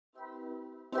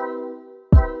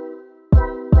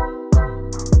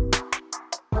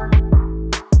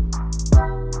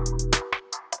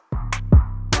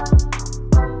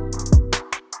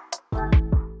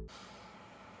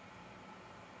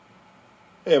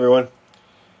Hey everyone.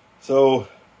 So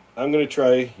I'm going to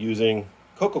try using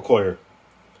coco coir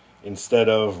instead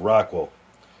of rockwool.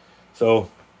 So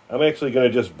I'm actually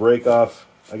going to just break off.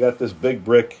 I got this big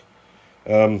brick.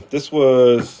 This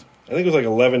was, I think it was like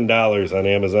 $11 on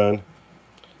Amazon.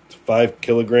 It's 5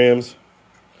 kilograms.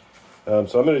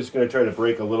 So I'm just going to try to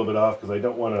break a little bit off because I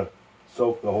don't want to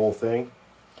soak the whole thing.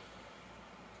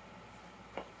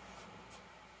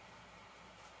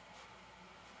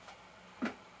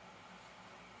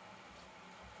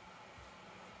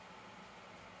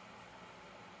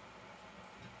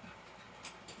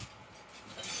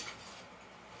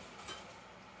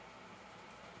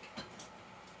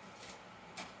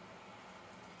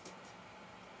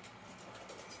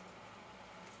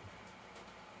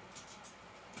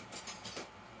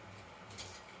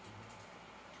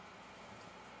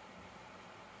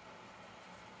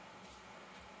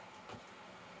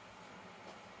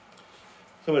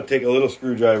 So I'm going to take a little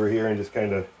screwdriver here and just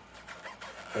kind of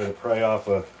pry off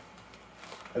a...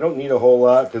 I don't need a whole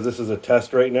lot because this is a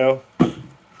test right now. I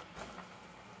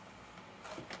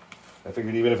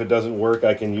figured even if it doesn't work,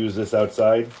 I can use this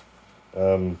outside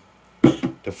to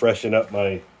freshen up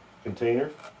my container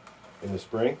in the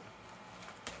spring.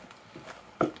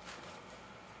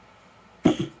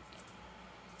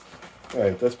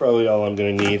 Alright, that's probably all I'm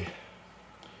going to need.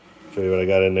 Show you what I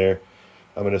got in there.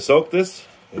 I'm going to soak this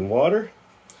in water.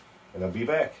 And I'll be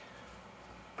back.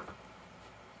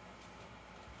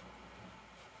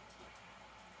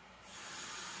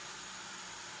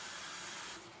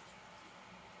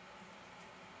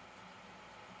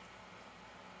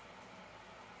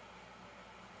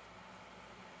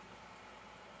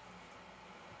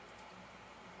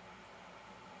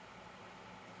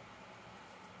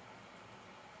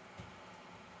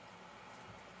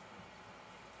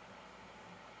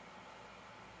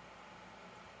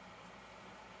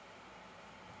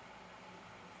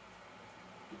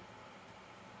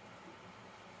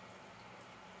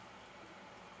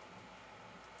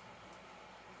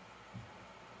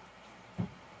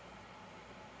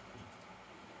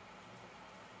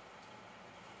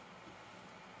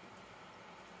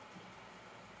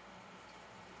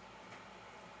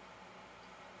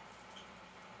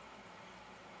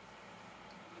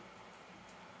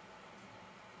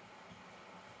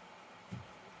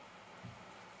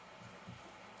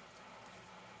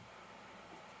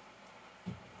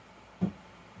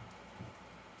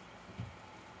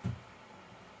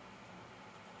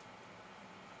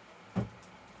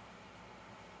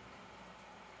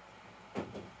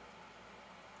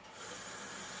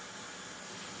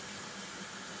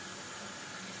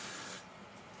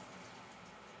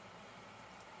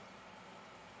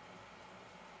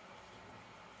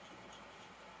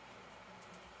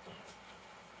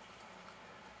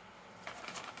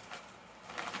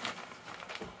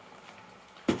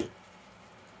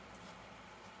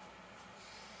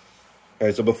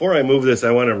 Alright, so before I move this,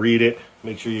 I want to read it,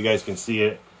 make sure you guys can see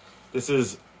it. This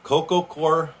is coco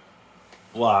coir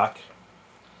block,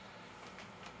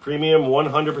 premium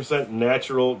 100%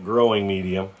 natural growing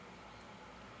medium,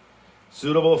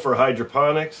 suitable for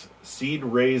hydroponics, seed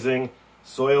raising,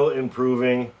 soil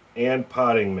improving, and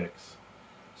potting mix.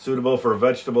 Suitable for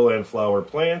vegetable and flower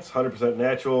plants, 100%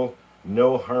 natural,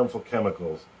 no harmful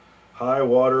chemicals, high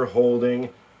water holding,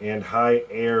 and high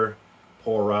air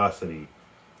porosity.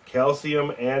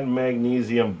 Calcium and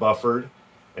magnesium buffered,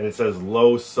 and it says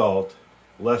low salt,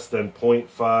 less than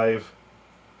 0.5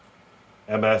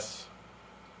 ms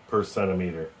per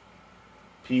centimeter.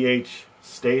 pH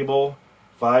stable,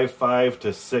 5.5 to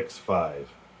 6.5.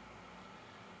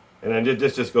 And then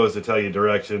this just goes to tell you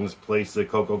directions. Place the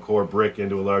coco coir brick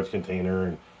into a large container,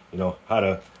 and you know how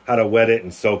to wet it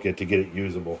and soak it to get it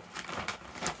usable.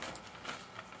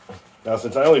 Now,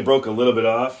 since I only broke a little bit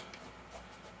off,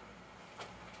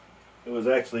 it was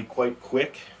actually quite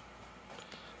quick.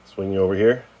 Swing you over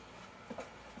here.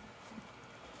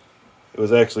 It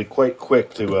was actually quite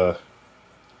quick to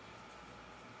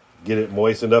get it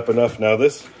moistened up enough. Now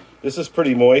this is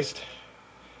pretty moist.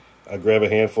 I'll grab a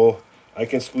handful. I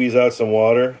can squeeze out some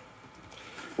water,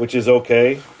 which is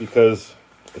okay because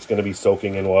it's going to be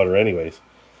soaking in water anyways.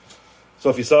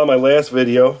 So if you saw my last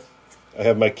video, I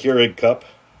have my Keurig cup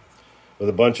with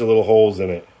a bunch of little holes in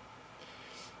it.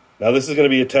 Now this is going to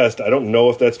be a test. I don't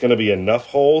know if that's going to be enough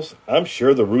holes. I'm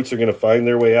sure the roots are going to find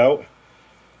their way out.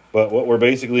 But what we're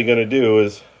basically going to do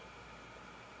is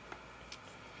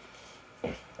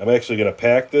I'm actually going to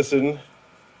pack this in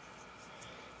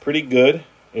pretty good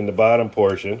in the bottom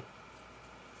portion,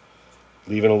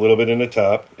 leaving a little bit in the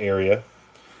top area.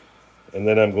 And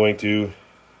then I'm going to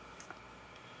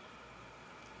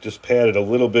just pat it a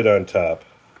little bit on top.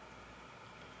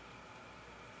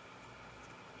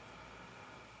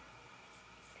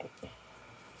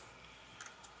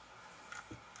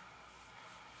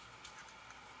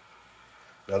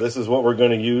 Now this is what we're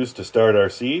going to use to start our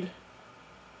seed.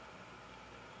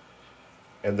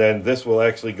 And then this will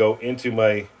actually go into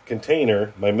my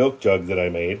container, my milk jug that I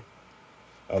made,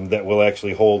 that will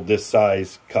actually hold this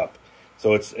size cup.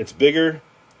 So it's bigger.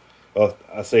 Well,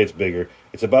 I'll say it's bigger.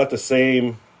 It's about the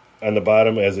same on the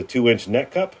bottom as a 2-inch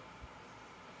net cup.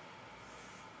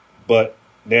 But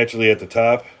naturally at the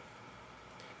top,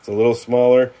 it's a little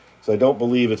smaller. So I don't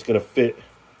believe it's going to fit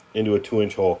into a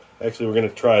 2-inch hole. Actually, we're going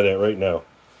to try that right now.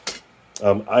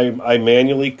 I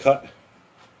manually cut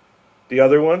the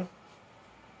other one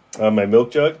on my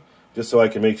milk jug just so I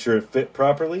can make sure it fit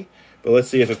properly. But let's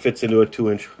see if it fits into a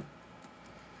 2-inch.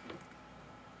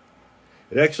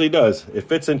 It actually does. It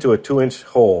fits into a 2-inch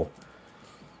hole.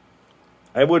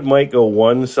 I might go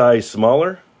one size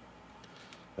smaller.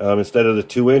 Instead of the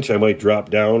 2-inch, I might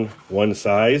drop down one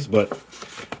size, but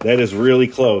that is really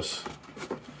close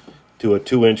to a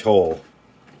 2-inch hole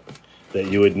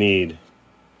that you would need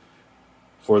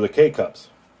for the K-cups.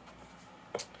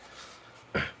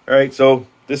 All right, so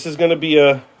this is going to be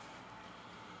a,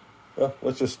 well,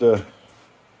 let's just, we'll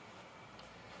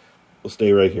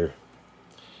stay right here.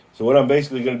 So what I'm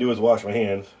basically going to do is wash my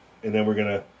hands, and then we're going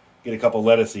to get a couple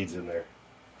lettuce seeds in there.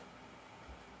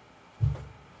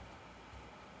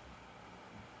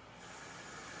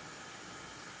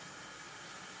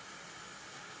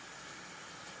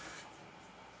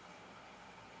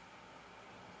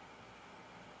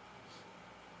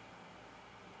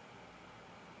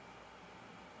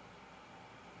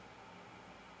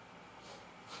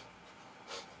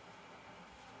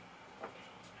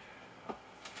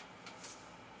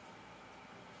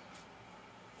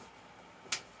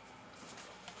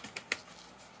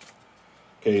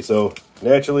 Okay, so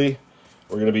naturally,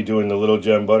 we're going to be doing the little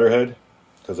gem butterhead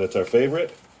because that's our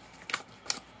favorite.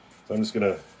 So I'm just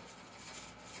going to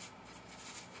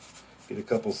get a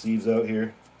couple seeds out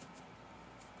here.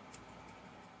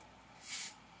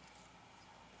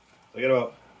 I got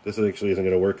about, this actually isn't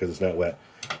going to work because it's not wet.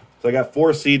 So I got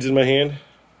 4 seeds in my hand.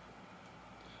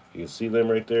 You can see them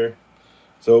right there.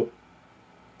 So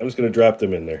I'm just going to drop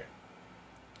them in there.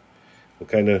 We'll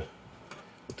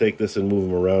take this and move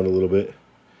them around a little bit.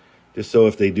 Just so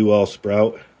if they do all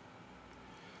sprout,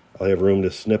 I'll have room to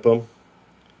snip them.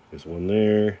 There's one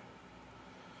there.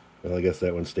 Well, I guess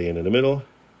that one's staying in the middle.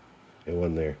 And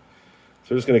one there. So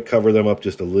we're just going to cover them up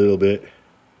just a little bit.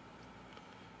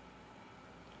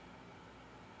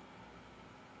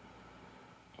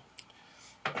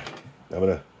 I'm going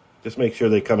to just make sure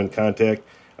they come in contact.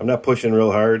 I'm not pushing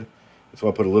real hard. Just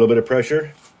want to put a little bit of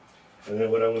pressure. And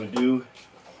then what I'm going to do,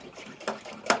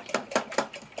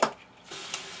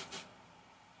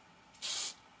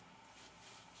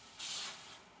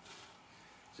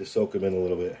 just soak them in a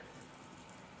little bit.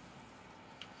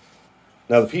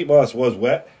 Now the peat moss was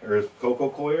wet, or cocoa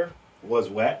coir was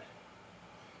wet,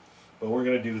 but we're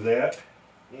going to do that.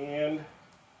 And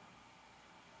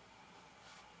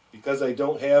because I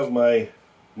don't have my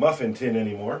muffin tin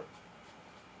anymore,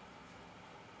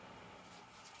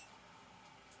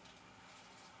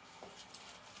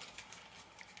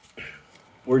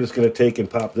 we're just going to take and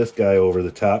pop this guy over the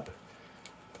top,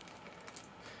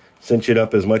 cinch it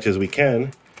up as much as we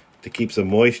can to keep some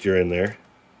moisture in there.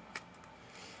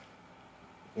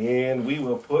 And we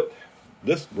will put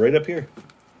this right up here.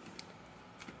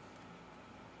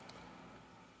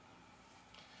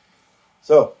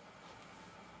 So,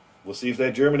 we'll see if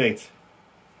that germinates.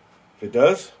 If it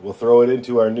does, we'll throw it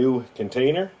into our new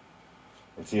container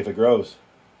and see if it grows.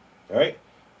 All right,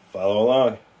 follow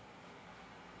along.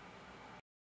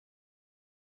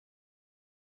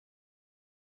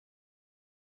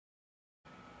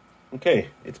 Okay,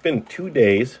 it's been 2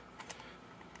 days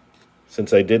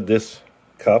since I did this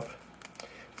cup.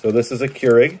 So this is a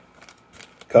Keurig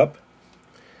cup.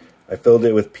 I filled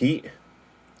it with peat,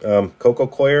 cocoa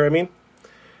coir,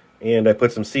 and I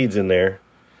put some seeds in there.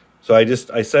 So I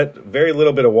set very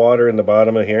little bit of water in the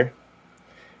bottom of here,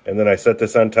 and then I set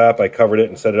this on top. I covered it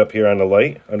and set it up here on the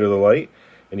light, under the light,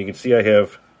 and you can see I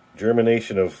have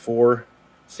germination of 4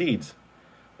 seeds,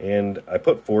 and I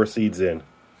put 4 seeds in.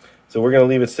 So we're going to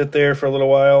leave it sit there for a little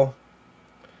while.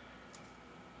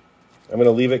 I'm going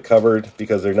to leave it covered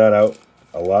because they're not out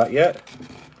a lot yet.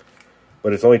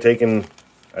 But it's only taken,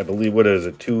 I believe, what is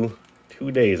it, two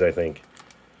days, I think.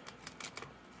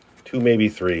 2, maybe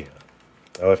 3.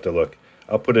 I'll have to look.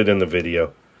 I'll put it in the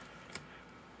video.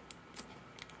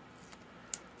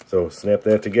 So snap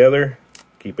that together,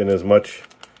 keep in as much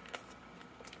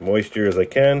moisture as I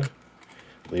can.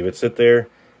 Leave it sit there,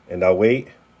 and I'll wait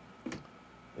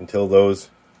until those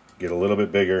get a little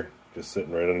bit bigger, just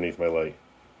sitting right underneath my light.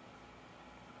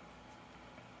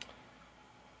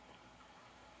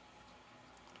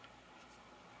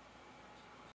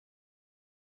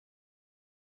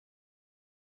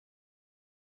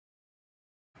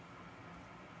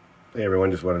 Hey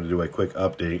everyone, just wanted to do a quick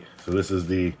update. So this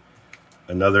is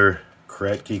another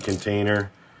Kratky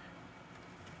container.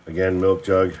 Again, milk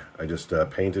jug. I just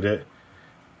painted it.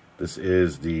 This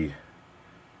is the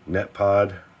net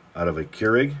pod out of a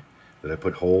Keurig that I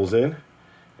put holes in,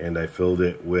 and I filled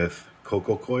it with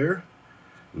cocoa coir,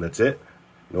 and that's it.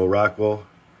 No rockwool,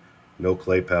 no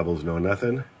clay pebbles, no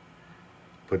nothing.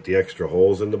 Put the extra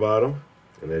holes in the bottom,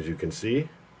 and as you can see,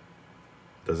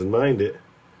 doesn't mind it.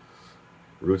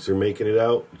 Roots are making it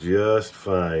out just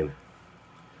fine.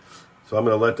 So I'm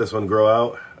going to let this one grow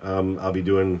out. I'll be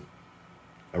doing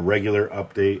a regular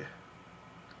update.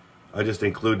 I just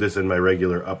include this in my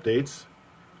regular updates.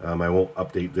 I won't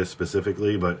update this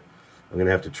specifically, but I'm going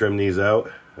to have to trim these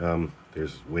out.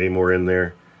 There's way more in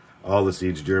there. All the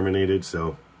seeds germinated,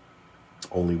 so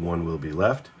only one will be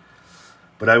left.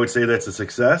 But I would say that's a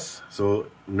success. So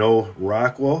no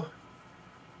rockwool,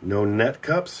 no net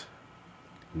cups.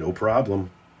 No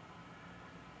problem.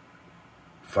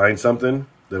 Find something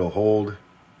that'll hold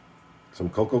some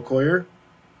cocoa coir.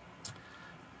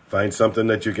 Find something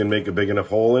that you can make a big enough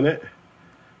hole in it.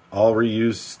 All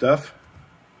reused stuff.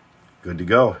 Good to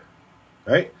go. All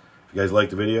right. If you guys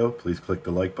liked the video, please click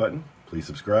the like button. Please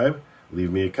subscribe.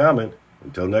 Leave me a comment.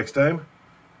 Until next time,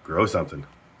 grow something.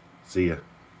 See ya.